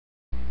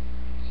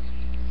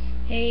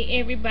Hey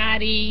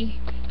everybody,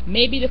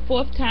 maybe the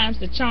fourth time's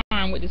the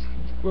charm with this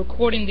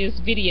recording this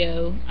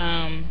video.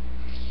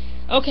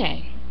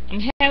 Okay,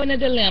 I'm having a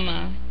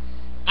dilemma.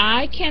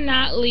 I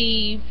cannot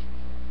leave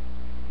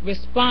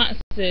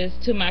responses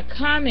to my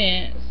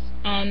comments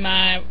on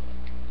my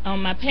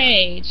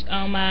page,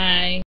 on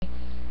my,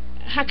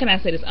 how can I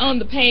say this, on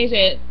the page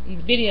that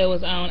the video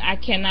is on. I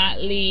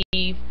cannot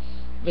leave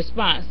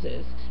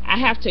responses. I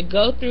have to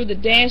go through the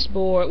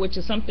dashboard, which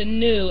is something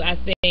new I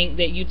think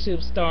that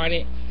YouTube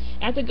started.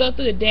 I have to go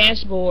through the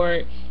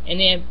dashboard and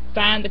then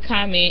find the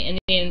comment and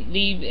then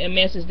leave a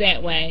message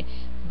that way.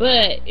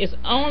 But it's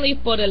only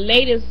for the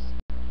latest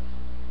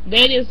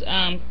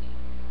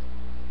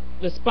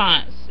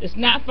response. It's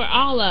not for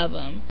all of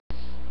them.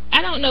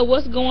 I don't know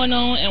what's going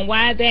on and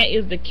why that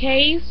is the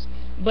case,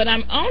 but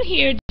I'm on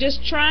here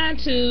just trying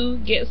to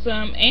get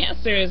some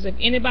answers. If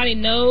anybody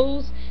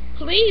knows,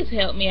 please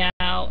help me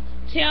out.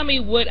 Tell me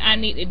what I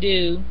need to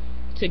do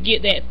to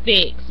get that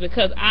fixed,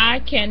 because I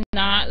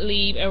cannot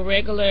leave a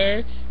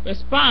regular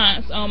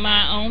response on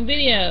my own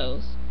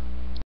videos.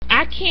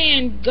 I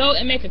can go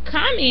and make a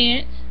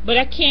comment, but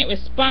I can't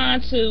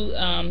respond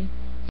to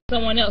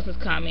someone else's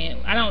comment.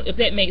 I don't, if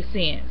that makes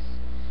sense.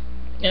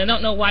 And I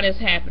don't know why that's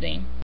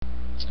happening.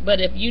 But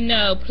if you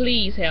know,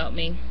 please help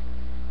me.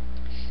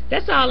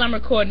 That's all I'm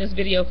recording this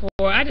video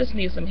for. I just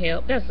need some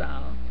help. That's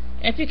all.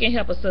 And if you can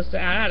help a sister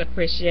out, I'd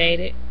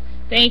appreciate it.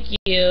 Thank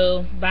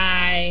you.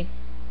 Bye.